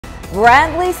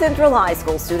Bradley Central High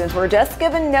School students were just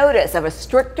given notice of a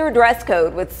stricter dress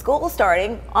code with school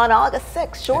starting on August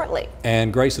 6th shortly.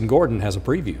 And Grayson Gordon has a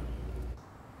preview.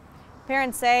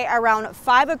 Parents say around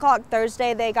 5 o'clock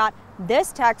Thursday they got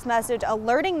this text message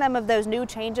alerting them of those new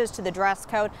changes to the dress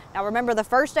code. Now remember, the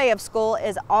first day of school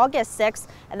is August 6th,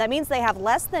 and that means they have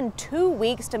less than 2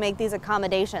 weeks to make these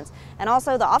accommodations. And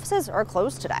also the offices are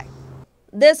closed today.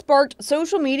 This sparked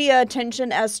social media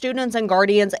attention as students and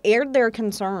guardians aired their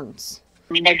concerns.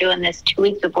 I mean, they're doing this 2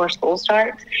 weeks before school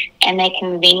starts, and they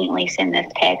conveniently send this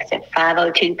text at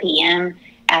 5:02 p.m.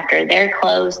 after they're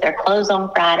closed. They're closed on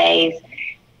Fridays,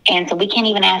 and so we can't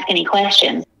even ask any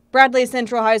questions. Bradley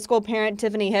Central High School parent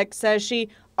Tiffany Hicks says she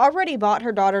already bought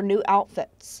her daughter new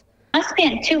outfits. I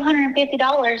spent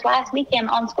 $250 last weekend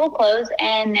on school clothes,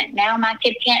 and now my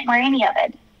kid can't wear any of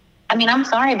it. I mean, I'm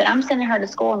sorry, but I'm sending her to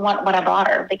school in what I bought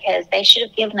her, because they should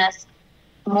have given us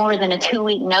more than a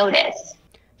 2-week notice.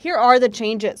 Here are the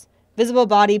changes: visible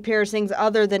body piercings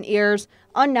other than ears,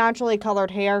 unnaturally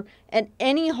colored hair, and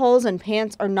any holes in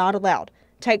pants are not allowed.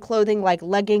 Tight clothing like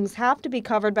leggings have to be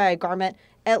covered by a garment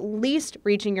at least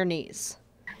reaching your knees.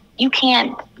 You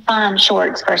can't find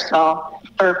shorts, first of all,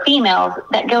 for females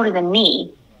that go to the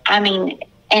knee. I mean,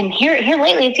 and here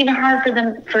lately it's even hard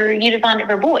for you to find it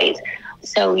for boys.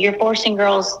 So you're forcing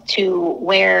girls to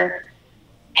wear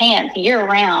pants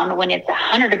year-round when it's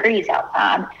 100 degrees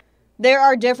outside. There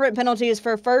are different penalties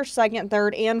for first, second,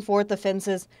 third, and fourth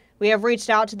offenses. We have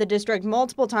reached out to the district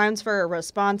multiple times for a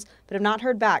response, but have not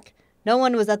heard back. No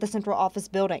one was at the central office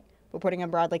building. Reporting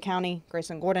in Bradley County,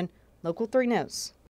 Grayson Gordon, Local 3 News.